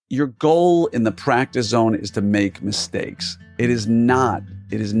your goal in the practice zone is to make mistakes. It is not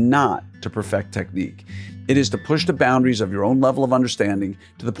to perfect technique. It is to push the boundaries of your own level of understanding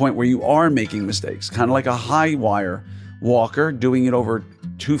to the point where you are making mistakes, kind of like a high wire walker doing it over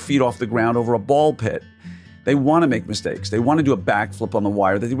 2 feet off the ground over a ball pit. They want to make mistakes. They want to do a backflip on the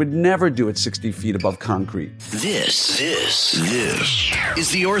wire that they would never do at 60 feet above concrete. This is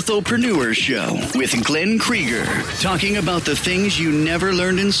the Orthopreneur Show with Glenn Krieger, talking about the things you never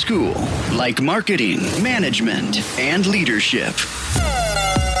learned in school, like marketing, management, and leadership.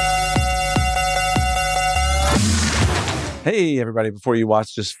 Hey, everybody, before you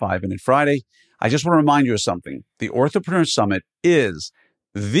watch this 5-Minute Friday, I just want to remind you of something. The Orthopreneur Summit is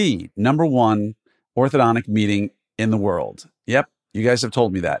the #1 orthodontic meeting in the world. Yep, you guys have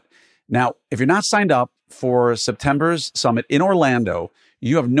told me that. Now, if you're not signed up for September's summit in Orlando,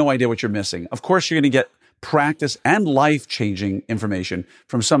 you have no idea what you're missing. Of course, you're going to get practice and life-changing information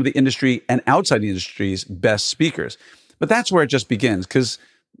from some of the industry and outside the industry's best speakers. But that's where it just begins, because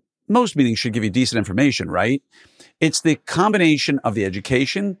most meetings should give you decent information, right? It's the combination of the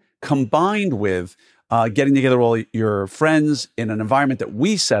education combined with getting together all your friends in an environment that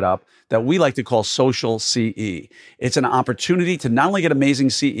we set up that we like to call social CE. It's an opportunity to not only get amazing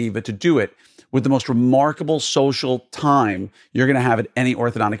CE, but to do it with the most remarkable social time you're going to have at any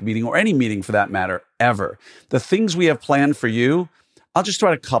orthodontic meeting, or any meeting for that matter, ever. The things we have planned for you, I'll just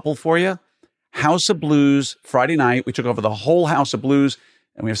throw out a couple for you. House of Blues, Friday night. We took over the whole House of Blues,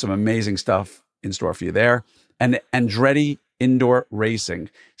 and we have some amazing stuff in store for you there. And Andretti Indoor Racing.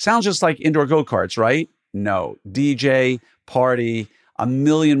 Sounds just like indoor go-karts, right? No. DJ, party, a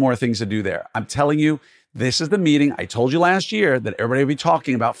million more things to do there. I'm telling you, this is the meeting I told you last year that everybody will be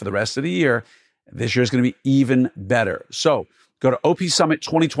talking about for the rest of the year. This year is going to be even better. So go to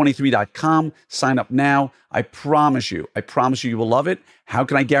opsummit2023.com, sign up now. I promise you you will love it. How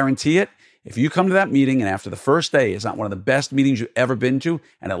can I guarantee it? If you come to that meeting and after the first day is not one of the best meetings you've ever been to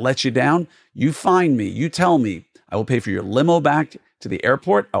and it lets you down, you find me, you tell me, I will pay for your limo back to the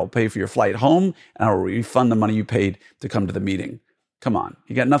airport, I will pay for your flight home, and I will refund the money you paid to come to the meeting. Come on,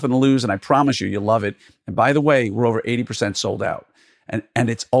 you got nothing to lose, and I promise you, you'll love it. And by the way, we're over 80% sold out, and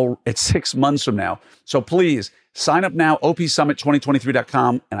it's 6 months from now. So please sign up now,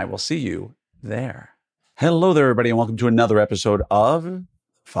 opsummit2023.com, and I will see you there. Hello there, everybody, and welcome to another episode of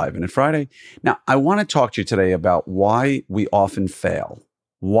 5-Minute Friday. Now, I want to talk to you today about why we often fail.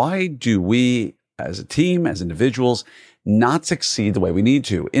 Why do we, as a team, as individuals, not succeed the way we need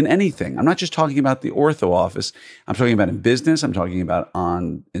to in anything? I'm not just talking about the ortho office. I'm talking about in business. I'm talking about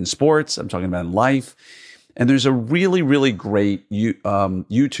in sports. I'm talking about in life. And there's a really, really great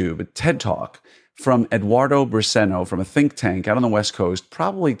YouTube, a TED Talk from Eduardo Briceno from a think tank out on the West Coast,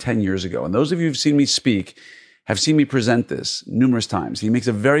 probably 10 years ago. And those of you who've seen me speak have seen me present this numerous times. He makes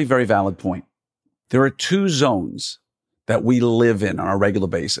a very, very valid point. There are 2 zones that we live in on a regular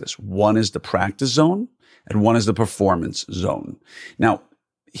basis. One is the practice zone, and one is the performance zone. Now,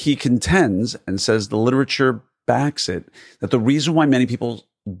 he contends and says the literature backs it, that the reason why many people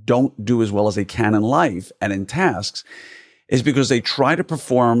don't do as well as they can in life and in tasks is because they try to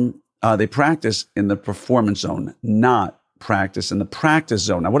perform, they practice in the performance zone, not practice in the practice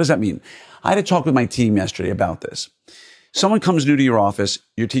zone. Now, what does that mean? I had a talk with my team yesterday about this. Someone comes new to your office,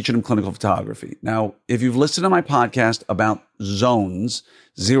 you're teaching them clinical photography. Now, if you've listened to my podcast about zones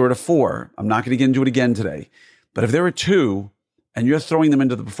 0 to 4, I'm not going to get into it again today. But if there are 2 and you're throwing them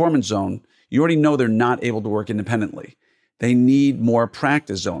into the performance zone, you already know they're not able to work independently. They need more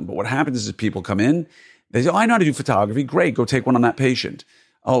practice zone. But what happens is people come in, they say, oh, I know how to do photography. Great, go take one on that patient.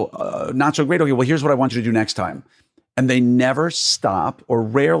 Oh, not so great. Okay, well, here's what I want you to do next time. And they never stop, or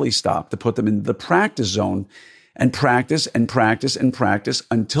rarely stop, to put them in the practice zone and practice and practice and practice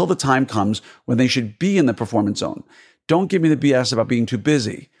until the time comes when they should be in the performance zone. Don't give me the BS about being too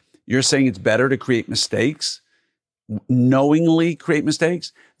busy. You're saying it's better to create mistakes, knowingly create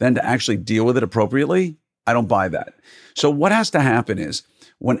mistakes, than to actually deal with it appropriately? I don't buy that. So what has to happen is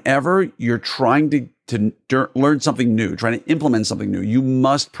whenever you're trying to learn something new, trying to implement something new, you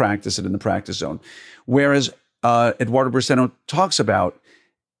must practice it in the practice zone. Whereas Eduardo Briceno talks about,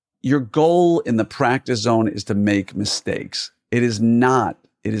 your goal in the practice zone is to make mistakes. It is not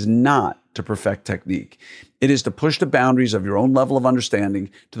to perfect technique. It is to push the boundaries of your own level of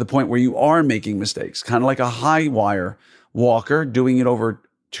understanding to the point where you are making mistakes, kind of like a high wire walker doing it over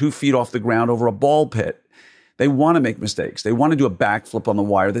 2 feet off the ground over a ball pit. They want to make mistakes. They want to do a backflip on the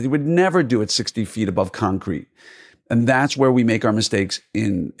wire that they would never do at 60 feet above concrete. And that's where we make our mistakes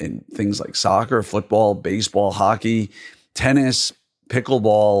in things like soccer, football, baseball, hockey, tennis,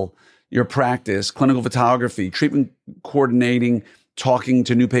 pickleball, your practice, clinical photography, treatment coordinating, talking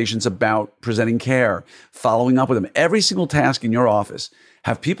to new patients about presenting care, following up with them. Every single task in your office.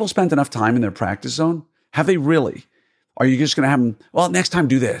 Have people spent enough time in their practice zone? Have they really? Are you just going to have them, well, next time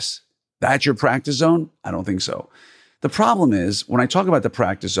do this? That's your practice zone? I don't think so. The problem is, when I talk about the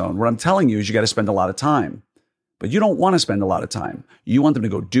practice zone, what I'm telling you is you got to spend a lot of time. But you don't want to spend a lot of time. You want them to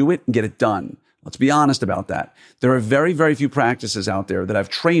go do it and get it done. Let's be honest about that. There are very, very few practices out there that have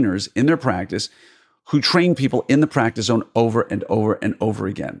trainers in their practice who train people in the practice zone over and over and over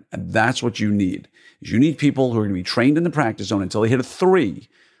again. And that's what you need. You need people who are going to be trained in the practice zone until they hit a 3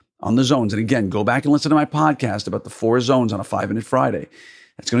 on the zones. And again, go back and listen to my podcast about the 4 zones on a 5-Minute Friday.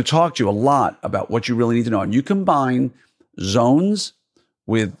 It's going to talk to you a lot about what you really need to know. And you combine zones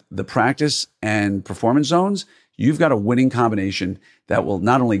with the practice and performance zones, you've got a winning combination that will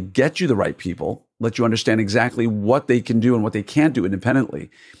not only get you the right people, let you understand exactly what they can do and what they can't do independently,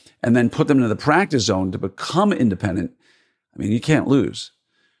 and then put them into the practice zone to become independent. I mean, you can't lose.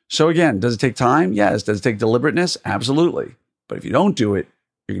 So again, does it take time? Yes. Does it take deliberateness? Absolutely. But if you don't do it,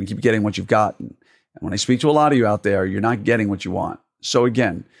 you're going to keep getting what you've gotten. And when I speak to a lot of you out there, you're not getting what you want. So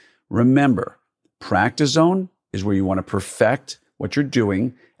again, remember, practice zone is where you want to perfect what you're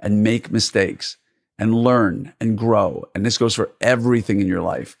doing and make mistakes and learn and grow. And this goes for everything in your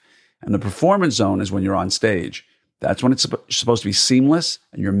life. And the performance zone is when you're on stage. That's when it's supposed to be seamless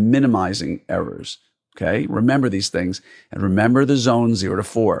and you're minimizing errors. Okay? Remember these things and remember the zones 0 to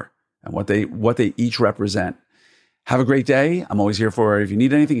 4 and what they each represent. Have a great day. I'm always here for it if you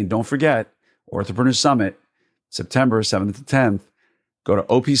need anything. And don't forget, Orthopreneur Summit, September 7th to 10th. Go to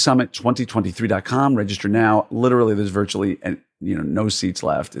opsummit2023.com. Register now. Literally, there's virtually no seats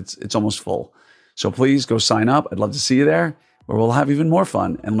left. It's almost full. So please go sign up. I'd love to see you there, where we'll have even more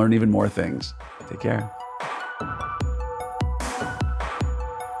fun and learn even more things. Take care.